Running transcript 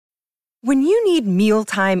When you need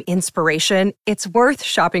mealtime inspiration, it's worth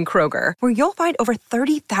shopping Kroger, where you'll find over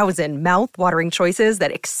 30,000 mouth-watering choices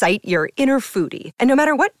that excite your inner foodie. And no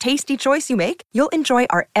matter what tasty choice you make, you'll enjoy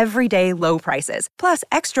our everyday low prices, plus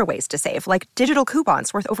extra ways to save, like digital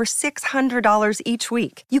coupons worth over $600 each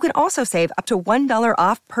week. You can also save up to $1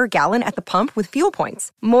 off per gallon at the pump with fuel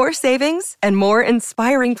points. More savings and more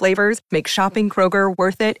inspiring flavors make shopping Kroger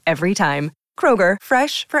worth it every time. Kroger,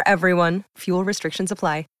 fresh for everyone. Fuel restrictions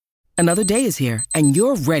apply. Another day is here, and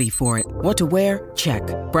you're ready for it. What to wear? Check.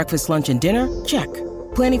 Breakfast, lunch, and dinner? Check.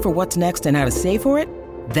 Planning for what's next and how to save for it?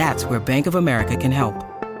 That's where Bank of America can help.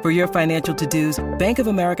 For your financial to-dos, Bank of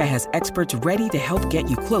America has experts ready to help get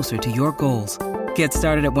you closer to your goals. Get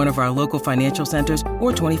started at one of our local financial centers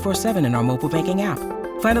or 24/7 in our mobile banking app.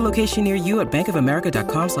 Find a location near you at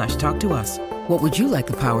bankofamerica.com/talktous. What would you like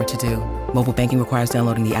the power to do? Mobile banking requires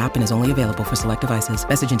downloading the app and is only available for select devices.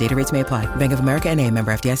 Message and data rates may apply. Bank of America N.A.,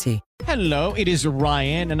 member FDIC. Hello, it is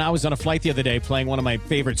Ryan, and I was on a flight the other day playing one of my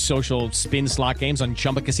favorite social spin slot games on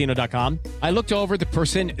ChumbaCasino.com. I looked over at the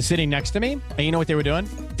person sitting next to me, and you know what they were doing?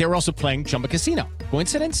 They were also playing Chumba Casino.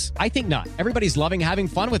 Coincidence? I think not. Everybody's loving having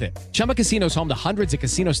fun with it. Chumba Casino is home to hundreds of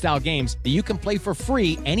casino-style games that you can play for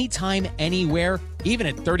free anytime, anywhere, even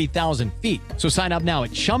at 30,000 feet. So sign up now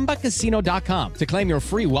at ChumbaCasino.com to claim your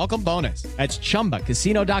free welcome bonus. That's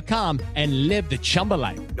ChumbaCasino.com and live the Chumba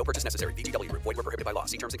life. No purchase necessary. VGW. Void where prohibited by law.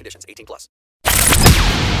 See terms and conditions. 18+.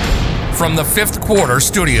 From the Fifth Quarter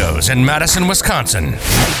Studios in Madison, Wisconsin,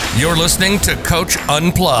 you're listening to Coach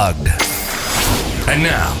Unplugged. And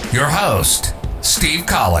now, your host, Steve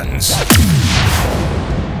Collins.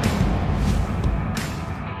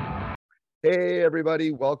 Hey,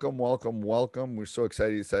 everybody. Welcome. We're so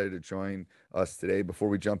excited you decided to join us today. Before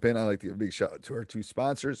we jump in, I'd like to give a big shout out to our two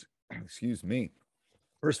sponsors. Excuse me.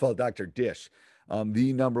 First of all, Dr. Dish,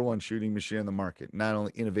 the number one shooting machine on the market, not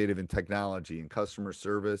only innovative in technology and customer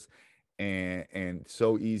service and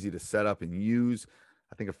so easy to set up and use.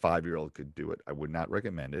 I think a 5-year-old could do it. I would not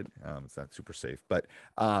recommend it. It's not super safe, but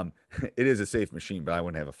it is a safe machine, but I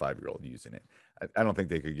wouldn't have a 5-year-old using it. I don't think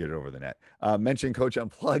they could get it over the net. Mention Coach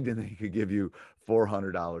Unplugged and they could give you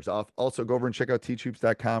 $400 off. Also, go over and check out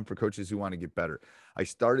teachhoops.com for coaches who want to get better. I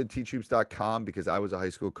started teachhoops.com because I was a high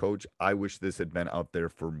school coach. I wish this had been out there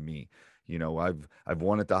for me. You know, I've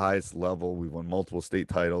won at the highest level. We've won multiple state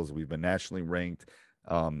titles. We've been nationally ranked.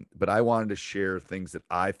 But I wanted to share things that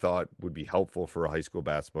I thought would be helpful for a high school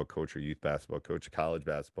basketball coach or youth basketball coach, a college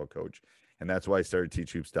basketball coach. And that's why I started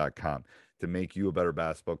teachhoops.com, to make you a better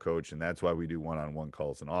basketball coach. And that's why we do one-on-one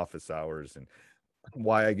calls and office hours, and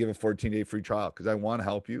why I give a 14-day free trial, because I want to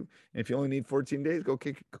help you. And if you only need 14 days, go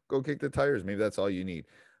kick the tires. Maybe that's all you need.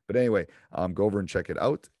 But anyway, go over and check it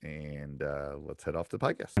out, and let's head off to the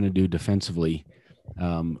podcast. Trying to do defensively.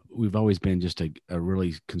 We've always been just a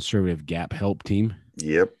really conservative gap help team.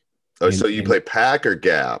 Yep. Oh, so you play pack or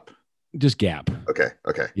gap? Just gap. Okay.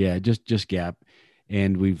 Yeah, just gap.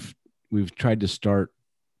 And we've tried to start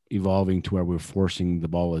evolving to where we're forcing the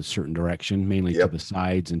ball a certain direction, mainly to the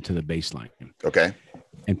sides and to the baseline. Okay.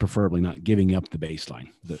 And preferably not giving up the baseline.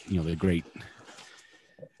 The great.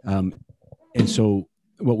 And so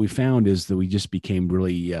what we found is that we just became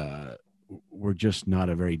really we're just not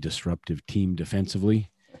a very disruptive team defensively.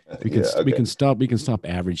 We can stop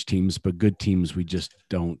average teams, but good teams, we just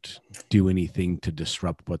don't do anything to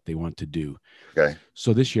disrupt what they want to do. Okay.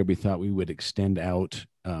 So this year we thought we would extend out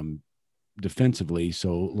defensively,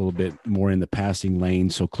 so a little bit more in the passing lane.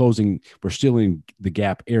 So we're still in the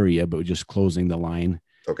gap area, but we're just closing the line.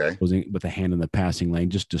 Okay. Closing with a hand in the passing lane,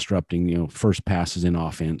 just disrupting, first passes in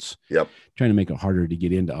offense. Yep. Trying to make it harder to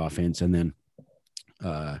get into offense, and then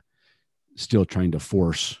still trying to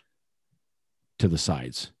force to the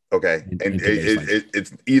sides. Okay. And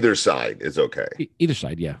it's either side is okay. Either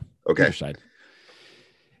side. Yeah. Okay. Either side.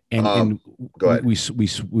 And go ahead.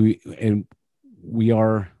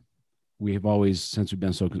 We've always, since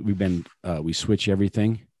we switch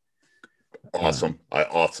everything. Awesome.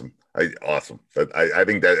 Awesome. I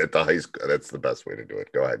think that at the high school, that's the best way to do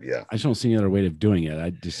it. Go ahead. Yeah. I just don't see any other way of doing it.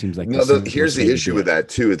 It just seems like, here's the issue with that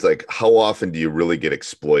too. It's like, how often do you really get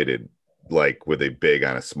exploited? Like with a big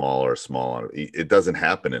on a small or a small on it doesn't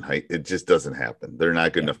happen in height. It just doesn't happen. They're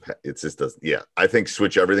not good enough. It just doesn't. Yeah. I think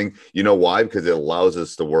switch everything. You know why? Because it allows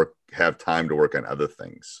us to have time to work on other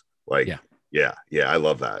things. Like, yeah. I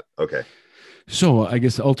love that. Okay. So I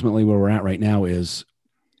guess ultimately where we're at right now is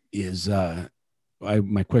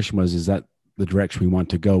my question was, is that the direction we want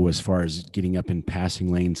to go as far as getting up in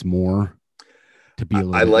passing lanes more to be a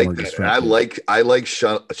little bit more disruptive? I like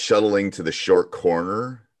shuttling to the short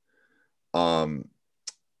corner.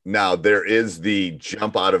 Now there is the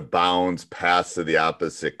jump out of bounds pass to the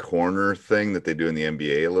opposite corner thing that they do in the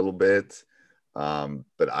NBA a little bit.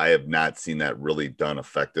 But I have not seen that really done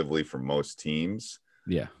effectively for most teams.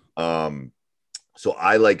 Yeah. So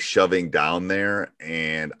I like shoving down there,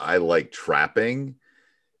 and I like trapping,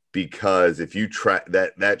 because if you trap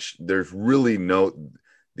there's really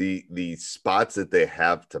the spots that they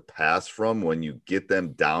have to pass from when you get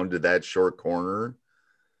them down to that short corner,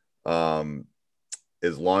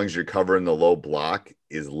 as long as you're covering the low block,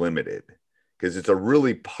 is limited, because it's a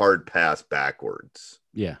really hard pass backwards.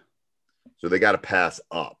 Yeah. So they got to pass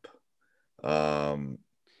up.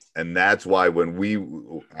 And that's why when we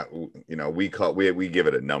give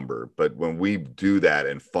it a number, but when we do that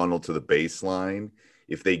and funnel to the baseline,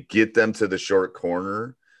 if they get them to the short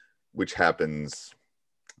corner, which happens,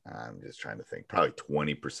 I'm just trying to think, probably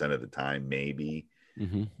 20% of the time, maybe,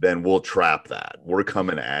 then we'll trap that. We're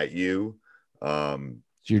coming at you. So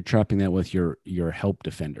you're trapping that with your help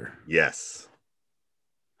defender. Yes.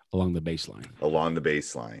 Along the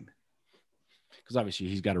baseline. Because obviously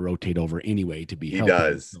he's got to rotate over anyway to be. He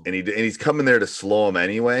does, and he's coming there to slow him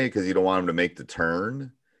anyway, because you don't want him to make the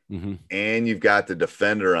turn. And you've got the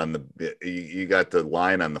defender you got the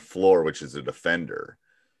line on the floor, which is a defender.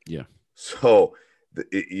 Yeah. So,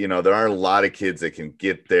 there are a lot of kids that can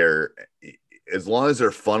get there as long as they're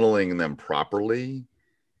funneling them properly.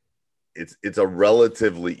 It's a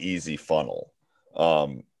relatively easy funnel.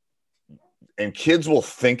 And kids will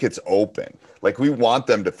think it's open. Like, we want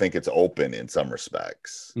them to think it's open in some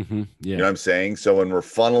respects. Yeah. You know what I'm saying? So when we're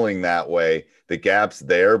funneling that way, the gap's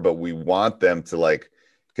there, but we want them to,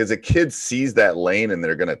 because a kid sees that lane and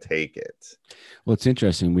they're going to take it. Well, it's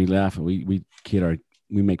interesting. We laugh and we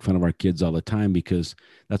make fun of our kids all the time, because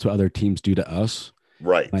that's what other teams do to us.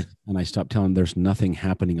 Right. And I stopped telling them there's nothing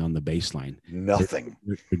happening on the baseline. Nothing.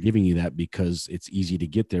 They're giving you that because it's easy to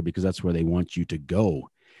get there, because that's where they want you to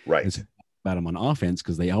go. Right. It's about them on offense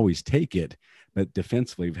because they always take it, but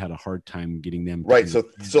defensively we've had a hard time getting them. Right. So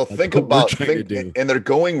think, and they're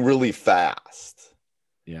going really fast.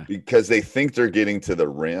 Yeah. Because they think they're getting to the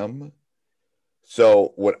rim.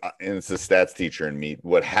 So and it's a stats teacher in me,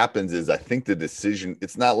 what happens is, I think the decision,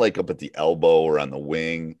 it's not like up at the elbow or on the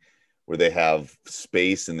wing where they have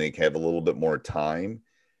space and they have a little bit more time.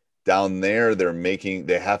 Down there,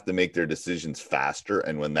 they have to make their decisions faster.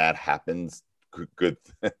 And when that happens, good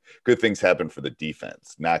things happen for the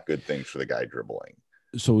defense, not good things for the guy dribbling.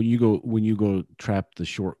 So when you go trap the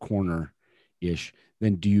short corner ish,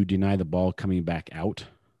 then do you deny the ball coming back out?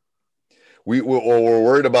 We're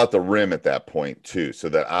worried about the rim at that point too. So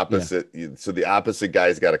the opposite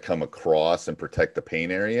guy's got to come across and protect the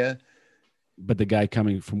paint area. But the guy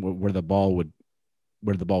coming from where the ball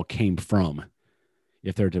came from,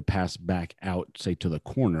 if they're to pass back out, say to the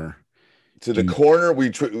corner. To the corner,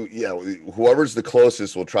 whoever's the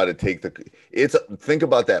closest will try to take think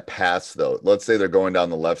about that pass though. Let's say they're going down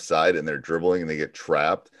the left side and they're dribbling and they get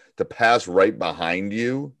trapped. To pass right behind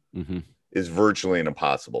you is virtually an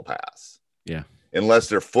impossible pass. Yeah. Unless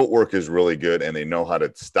their footwork is really good and they know how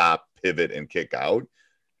to stop, pivot, and kick out,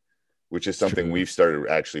 which is something we've started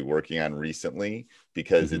actually working on recently,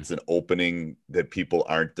 because it's an opening that people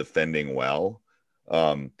aren't defending well.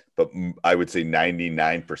 But I would say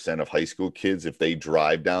 99% of high school kids, if they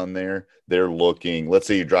drive down there, they're looking, let's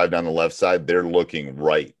say you drive down the left side, they're looking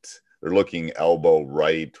right. They're looking elbow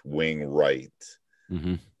right, wing right,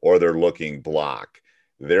 or they're looking block.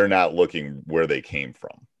 They're not looking where they came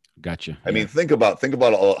from. Gotcha. I mean, think about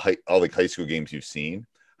all the high school games you've seen.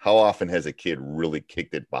 How often has a kid really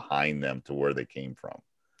kicked it behind them to where they came from?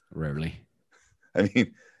 Rarely. I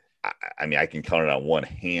mean, I can count it on one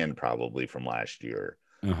hand probably from last year.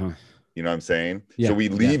 You know what I'm saying? Yeah, so we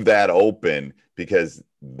leave that open because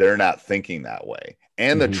they're not thinking that way.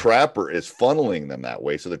 And the trapper is funneling them that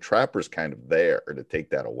way. So the trapper's kind of there to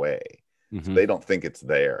take that away. So they don't think it's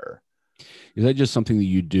there. Is that just something that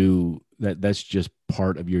you do that's just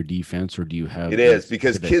part of your defense, or do you have? It is,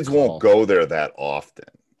 because kids won't go there that often.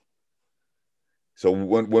 So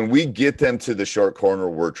when we get them to the short corner,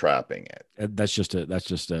 we're trapping it. That's just a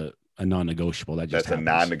non-negotiable. That's a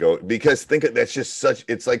non-negotiable, because that's just such.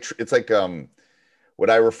 It's like what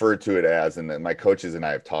I refer to it as, and my coaches and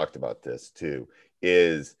I have talked about this too.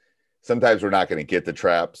 Is sometimes we're not going to get the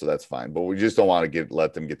trap, so that's fine, but we just don't want to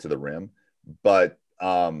let them get to the rim. But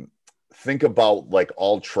think about like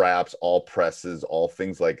all traps, all presses, all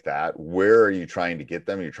things like that. Where are you trying to get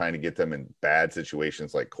them? You're trying to get them in bad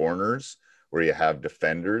situations like corners where you have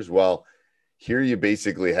defenders. Well, here you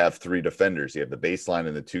basically have three defenders. You have the baseline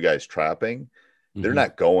and the two guys trapping. They're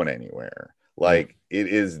not going anywhere. Like, it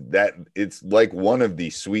is that it's like one of the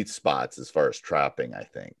sweet spots as far as trapping, I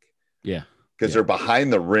think. Yeah. Because they're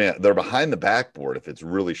behind the rim, they're behind the backboard if it's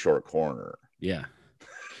really short corner. Yeah.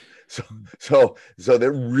 So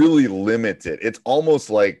they're really limited. It's almost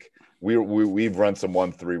like we've run some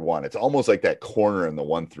 1-3-1. It's almost like that corner in the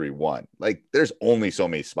 1-3-1. Like there's only so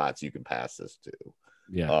many spots you can pass this to.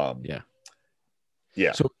 Yeah.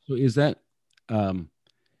 Yeah. So is that,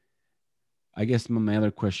 I guess my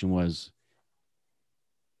other question was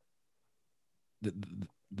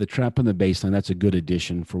the trap on the baseline. That's a good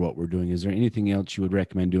addition for what we're doing. Is there anything else you would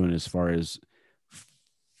recommend doing as far as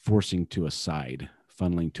forcing to a side,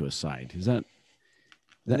 funneling to a side? Is that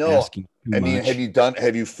no, asking too I mean, much?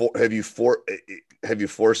 have you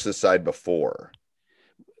forced the side before?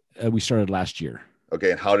 We started last year.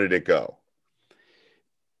 Okay. And how did it go?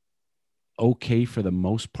 Okay. For the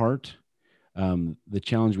most part. The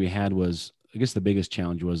challenge we had was, I guess the biggest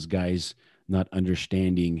challenge was guys not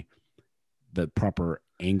understanding the proper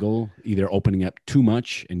angle, either opening up too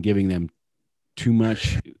much and giving them too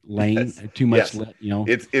much lane, too much,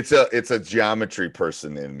 it's a geometry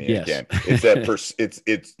person in me. Yes. Again. It's that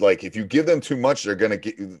it's like, if you give them too much, they're going to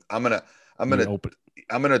get, I'm going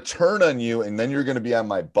to turn on you and then you're going to be on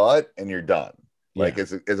my butt and you're done. Like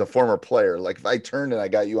as a former player, like if I turned and I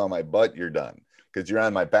got you on my butt, you're done. Because you're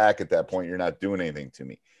on my back at that point, you're not doing anything to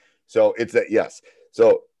me. So it's that, yes.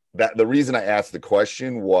 So that the reason I asked the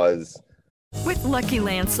question was, with Lucky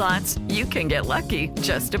Land Slots, you can get lucky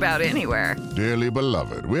just about anywhere. Dearly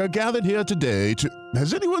beloved, we are gathered here today to.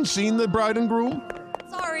 Has anyone seen the bride and groom?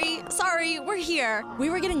 Sorry, we're here. We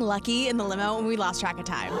were getting lucky in the limo and we lost track of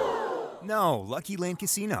time. No, Lucky Land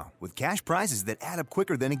Casino, with cash prizes that add up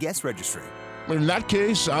quicker than a guest registry. In that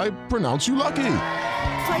case, I pronounce you lucky.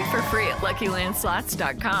 Play for free at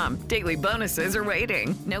LuckyLandSlots.com. Daily bonuses are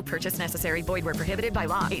waiting. No purchase necessary. Void where prohibited by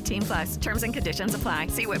law. 18+. Terms and conditions apply.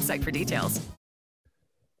 See website for details.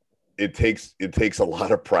 It takes a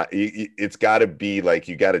lot of practice. It's got to be like,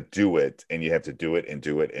 you got to do it, and you have to do it and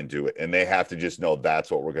do it and do it, and they have to just know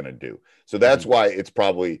that's what we're going to do. So that's why it's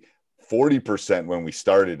probably 40% when we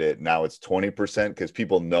started it. Now it's 20% because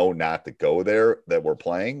people know not to go there that we're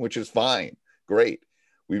playing, which is fine. Great.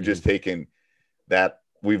 We've just taken that.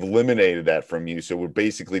 We've eliminated that from you. So we're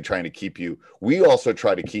basically trying to keep you. We also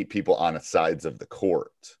try to keep people on the sides of the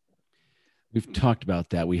court. We've talked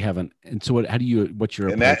about that. We haven't. And so what's your,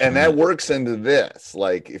 and that works into this.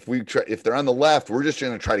 Like if they're on the left, we're just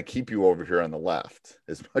going to try to keep you over here on the left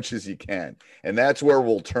as much as you can. And that's where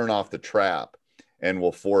we'll turn off the trap and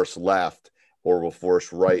we'll force left or we'll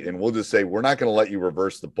force right. And we'll just say, we're not going to let you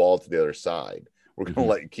reverse the ball to the other side. We're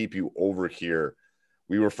going to keep you over here.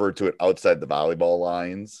 We refer to it outside the volleyball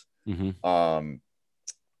lines.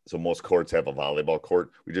 So most courts have a volleyball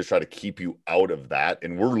court. We just try to keep you out of that.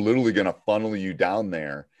 And we're literally going to funnel you down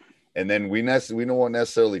there. And then we don't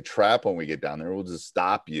necessarily trap when we get down there. We'll just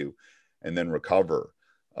stop you and then recover.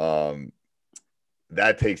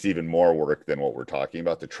 That takes even more work than what we're talking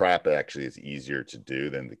about. The trap actually is easier to do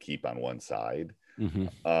than to keep on one side.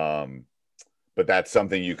 But that's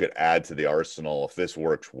something you could add to the arsenal. If this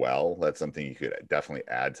works well, that's something you could definitely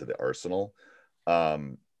add to the arsenal.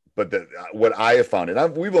 But what I have found,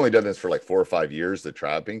 and we've only done this for like 4 or 5 years, the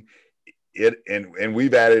trapping, and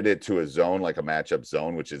we've added it to a zone, like a matchup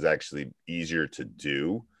zone, which is actually easier to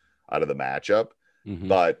do out of the matchup.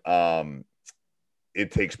 But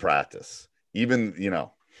it takes practice. Even,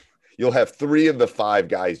 you'll have 3 of the 5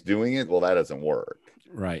 guys doing it. Well, that doesn't work.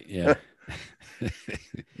 Right. Yeah.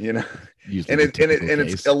 And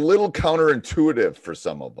it's a little counterintuitive for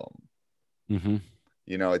some of them.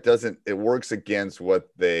 It works against what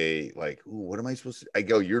they like. Ooh, what am I supposed to? I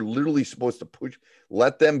go, you're literally supposed to push,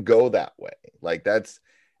 let them go that way. Like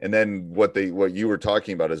and then what you were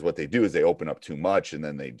talking about is what they do is they open up too much and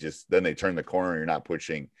then they turn the corner and you're not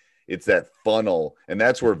pushing. It's that funnel. And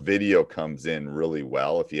that's where video comes in really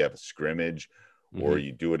well. If you have a scrimmage or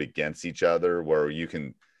you do it against each other, where you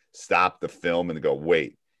can stop the film and go,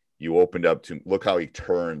 wait, you opened up to, look how he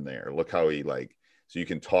turned there. Look how he so you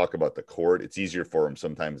can talk about the court. It's easier for them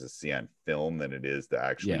sometimes to see on film than it is to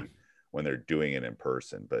actually when they're doing it in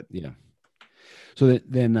person. But so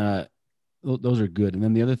then those are good. And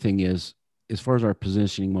then the other thing is, as far as our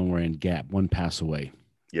positioning when we're in gap, one pass away.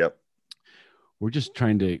 Yep. We're just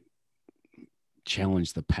trying to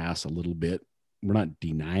challenge the pass a little bit. We're not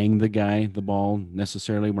denying the guy the ball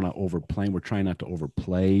necessarily. We're not overplaying. We're trying not to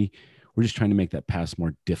overplay. We're just trying to make that pass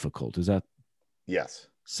more difficult. Is that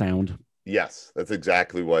sound? Yes, that's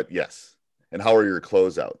exactly what. Yes. And how are your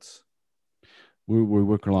closeouts? We're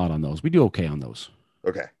working a lot on those. We do okay on those.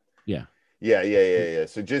 Okay. Yeah. Yeah.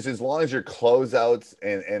 So just as long as your closeouts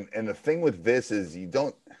and the thing with this is you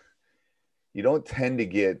don't tend to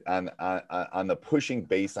get on the pushing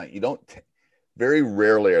baseline. You don't very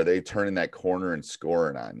rarely are they turning that corner and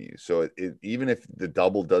scoring on you. So even if the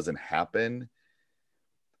double doesn't happen,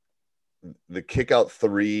 the kick out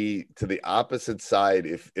three to the opposite side,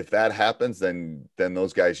 if that happens, then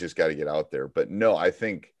those guys just got to get out there. But no, I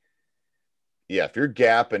think, yeah, if you're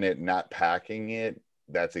gapping it, not packing it,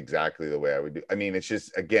 that's exactly the way I would do. I mean, it's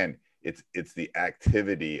just, again, it's the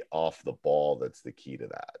activity off the ball that's the key to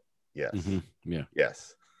that. Yes. Mm-hmm. Yeah.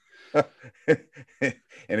 Yes. And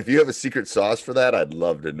if you have a secret sauce for that, I'd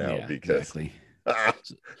love to know, because exactly.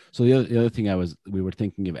 So the other thing we were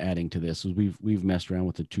thinking of adding to this is we've messed around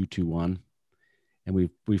with the 2-2-1, and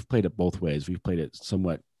we've played it both ways. We've played it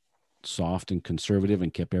somewhat soft and conservative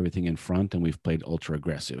and kept everything in front, and we've played ultra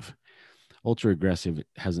aggressive. Ultra aggressive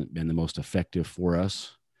hasn't been the most effective for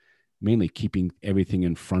us, mainly keeping everything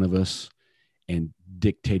in front of us and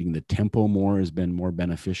dictating the tempo more has been more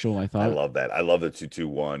beneficial, I thought. I love that. I love the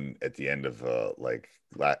 2-2-1 at the end of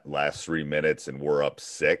last 3 minutes and we're up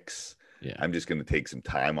 6. Yeah. I'm just going to take some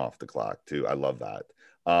time off the clock too. I love that.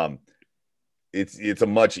 It's a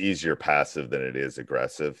much easier passive than it is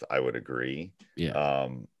aggressive. I would agree. Yeah.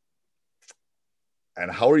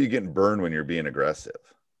 And how are you getting burned when you're being aggressive?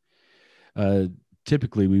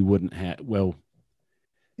 Typically we wouldn't have,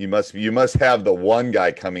 you must have the one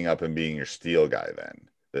guy coming up and being your steal guy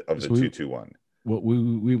then of the 2-2-1. Well,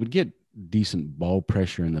 we would get decent ball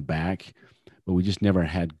pressure in the back, but we just never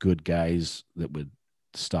had good guys that would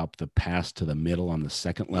stop the pass to the middle on the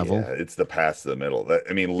second level. Yeah, it's the pass to the middle.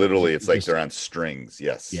 I mean, literally, it's like they're on strings.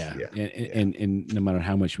 Yes. Yeah. And no matter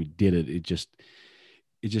how much we did it, it just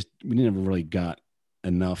we never really got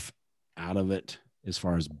enough out of it as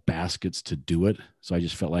far as baskets to do it. So I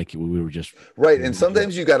just felt like we were just right. And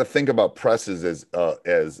sometimes you got to think about presses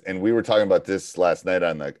as, and we were talking about this last night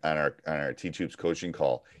on our Teach Hoops coaching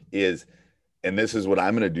call and this is what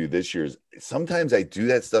I'm going to do this year is sometimes I do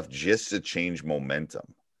that stuff just to change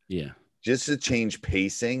momentum. Yeah. Just to change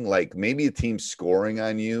pacing. Like maybe a team's scoring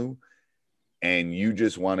on you and you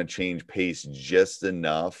just want to change pace just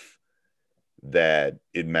enough that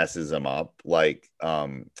it messes them up. Like,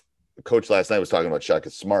 coach last night was talking about Shaka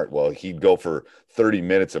Smart. Well, he'd go for 30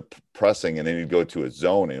 minutes of pressing and then he'd go to a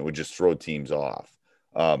zone and it would just throw teams off.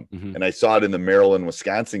 And I saw it in the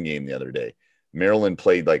Maryland-Wisconsin game the other day. Maryland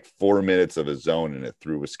played like 4 minutes of a zone and it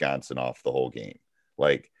threw Wisconsin off the whole game.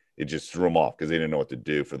 Like it just threw them off because they didn't know what to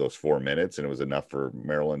do for those 4 minutes. And it was enough for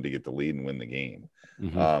Maryland to get the lead and win the game.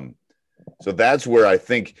 So that's where I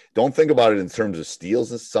think, don't think about it in terms of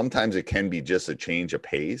steals. Sometimes it can be just a change of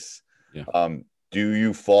pace. Yeah. Do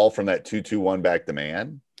you fall from that 2-2-1 back to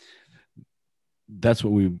man? That's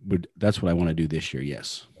what I want to do this year.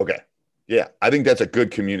 Yes. Okay. Yeah. I think that's a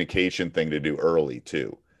good communication thing to do early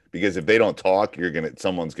too, because if they don't talk,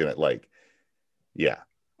 someone's going to yeah,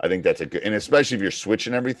 I think that's a good, and especially if you're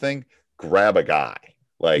switching everything, grab a guy.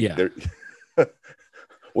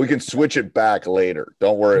 We can switch it back later.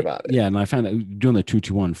 Don't worry about it. Yeah. And I found that doing the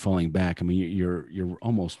 2-2-1 falling back, I mean, you're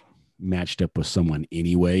almost matched up with someone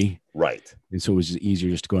anyway. Right. And so it was just easier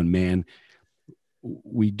just to go in man.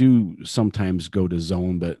 We do sometimes go to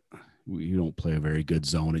zone, but you don't play a very good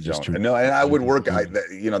zone. It just turns. No, and I would work.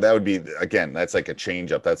 That would be, again, that's like a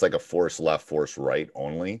change up. That's like a force left, force right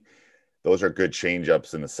only. Those are good change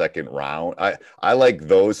ups in the second round. I like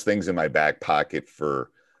those things in my back pocket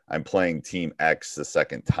for I'm playing team X the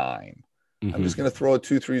second time. I'm just going to throw a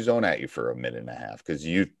 2-3 zone at you for a minute and a half because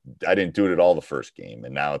I didn't do it at all the first game.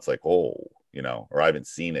 And now it's like, or I haven't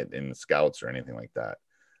seen it in the scouts or anything like that.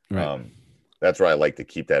 Right. That's where I like to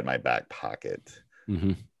keep that in my back pocket.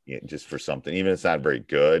 Just for something, even if it's not very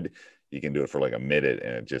good, you can do it for like a minute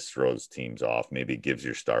and it just throws teams off. Maybe it gives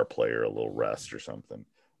your star player a little rest or something.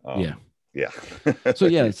 Yeah. So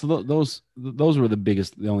those were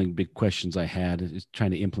the only big questions I had is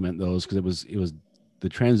trying to implement those because it was the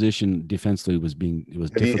transition defensively was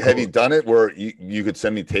difficult. Have you done it where you could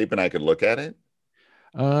send me tape and I could look at it?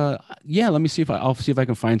 Yeah. Let me see I'll see if I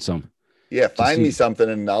can find some. Yeah, find me something,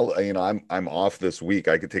 and I'm off this week.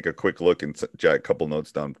 I could take a quick look and jot a couple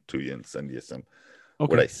notes down to you and send you some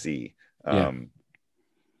what I see.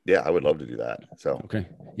 Yeah, I would love to do that. So okay,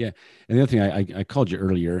 yeah. And the other thing, I called you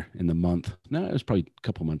earlier in the month. No, it was probably a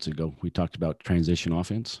couple months ago. We talked about transition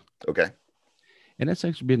offense. Okay, and that's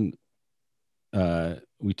actually been.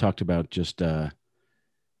 We talked about just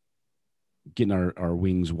getting our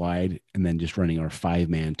wings wide and then just running our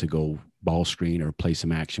 5-man to go ball screen or play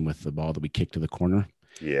some action with the ball that we kick to the corner.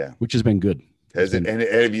 Yeah, which has been good. And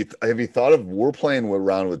have you thought of we're playing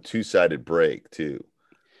around with 2-sided break too?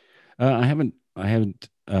 I haven't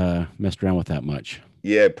messed around with that much.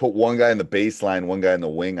 Yeah, put one guy in the baseline, one guy in the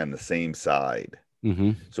wing on the same side.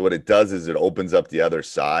 Mm-hmm. So what it does is it opens up the other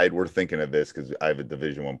side. We're thinking of this because I have a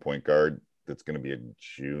Division I point guard that's going to be a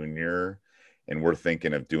junior, and we're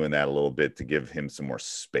thinking of doing that a little bit to give him some more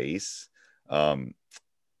space.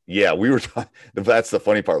 Yeah, we were. That's the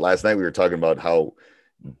funny part. Last night we were talking about how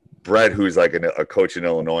Brett, who's like a coach in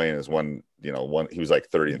Illinois, and is he was like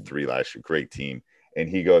 30-3 last year, great team. And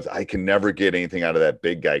he goes, I can never get anything out of that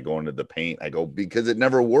big guy going to the paint. I go, because it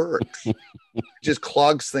never works. It just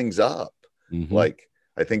clogs things up. Mm-hmm. Like,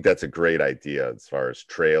 I think that's a great idea as far as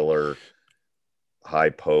trailer, high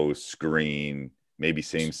post, screen, maybe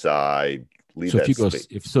same side. Leave so that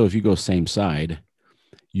if you go same side,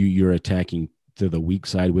 you're attacking to the weak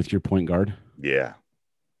side with your point guard. Yeah.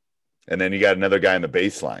 And then you got another guy in the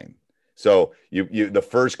baseline. So you the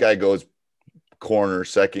first guy goes corner,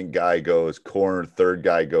 second guy goes corner, third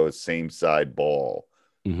guy goes same side ball.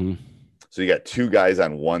 Mm-hmm. So you got two guys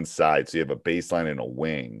on one side. So you have a baseline and a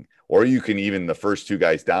wing. Or you can even, the first two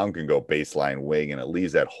guys down can go baseline wing, and it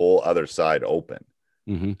leaves that whole other side open.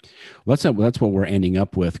 Mm-hmm. Well, that's what we're ending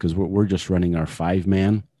up with, because we're just running our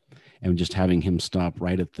 5-man and just having him stop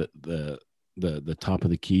right at the top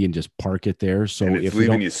of the key and just park it there. So and it's if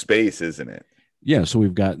leaving you space, isn't it? Yeah. So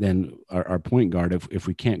we've got then our point guard. If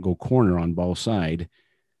we can't go corner on ball side,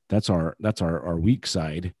 that's our weak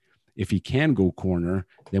side. If he can go corner,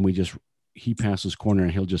 then he passes corner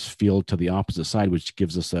and he'll just field to the opposite side, which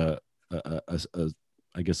gives us a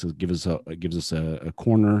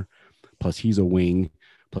corner, plus he's a wing,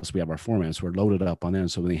 plus we have our 4-man. So we're loaded up on that.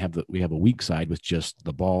 So we have a weak side with just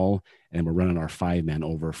the ball, and we're running our 5-man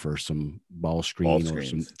over for some ball screen or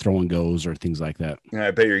some throw and goes or things like that. Yeah,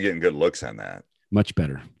 I bet you're getting good looks on that. Much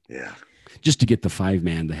better. Yeah. Just to get the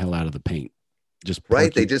 5-man the hell out of the paint. Just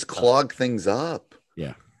right. They just clog things up.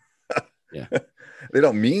 Yeah. Yeah. They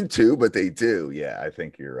don't mean to, but they do. Yeah, I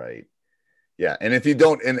think you're right. Yeah, and if you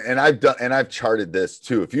don't, and I've charted this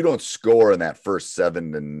too. If you don't score in that first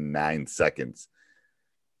 7 to 9 seconds,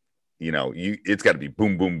 it's got to be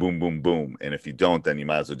boom, boom, boom, boom, boom. And if you don't, then you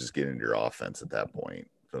might as well just get into your offense at that point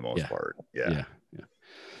for the most part. Yeah.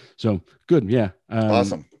 So good. Yeah.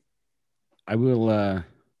 Awesome. I will. I'm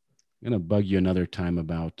gonna bug you another time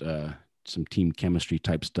about some team chemistry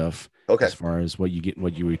type stuff. Okay. As far as what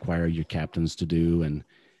you require your captains to do, and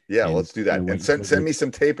let's do that. And send me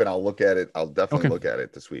some tape, and I'll look at it. I'll definitely look at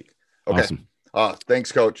it this week. Okay. Awesome.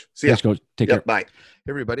 Thanks, Coach. See ya. Thanks, Coach. Take care. Bye. Hey,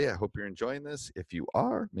 everybody. I hope you're enjoying this. If you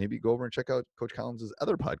are, maybe go over and check out Coach Collins'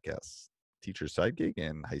 other podcasts, Teacher's Side Gig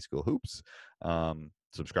and High School Hoops.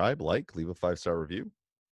 Subscribe, leave a 5-star review.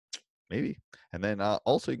 Maybe. And then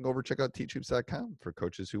also you can go over and check out teachhoops.com for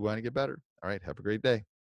coaches who want to get better. All right. Have a great day.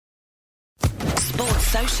 Sports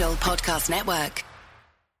Social Podcast Network.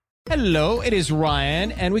 Hello, it is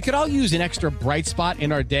Ryan, and we could all use an extra bright spot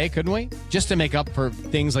in our day, couldn't we? Just to make up for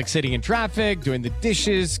things like sitting in traffic, doing the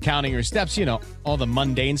dishes, counting your steps, all the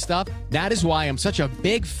mundane stuff. That is why I'm such a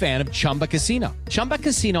big fan of Chumba Casino. Chumba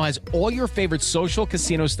Casino has all your favorite social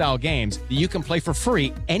casino-style games that you can play for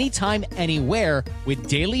free anytime, anywhere with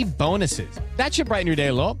daily bonuses. That should brighten your day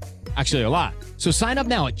a little. Actually, a lot. So sign up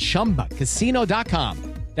now at ChumbaCasino.com.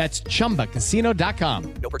 That's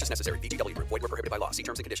ChumbaCasino.com. No purchase necessary. VGW Group. Void where prohibited by law. See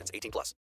terms and conditions. 18+.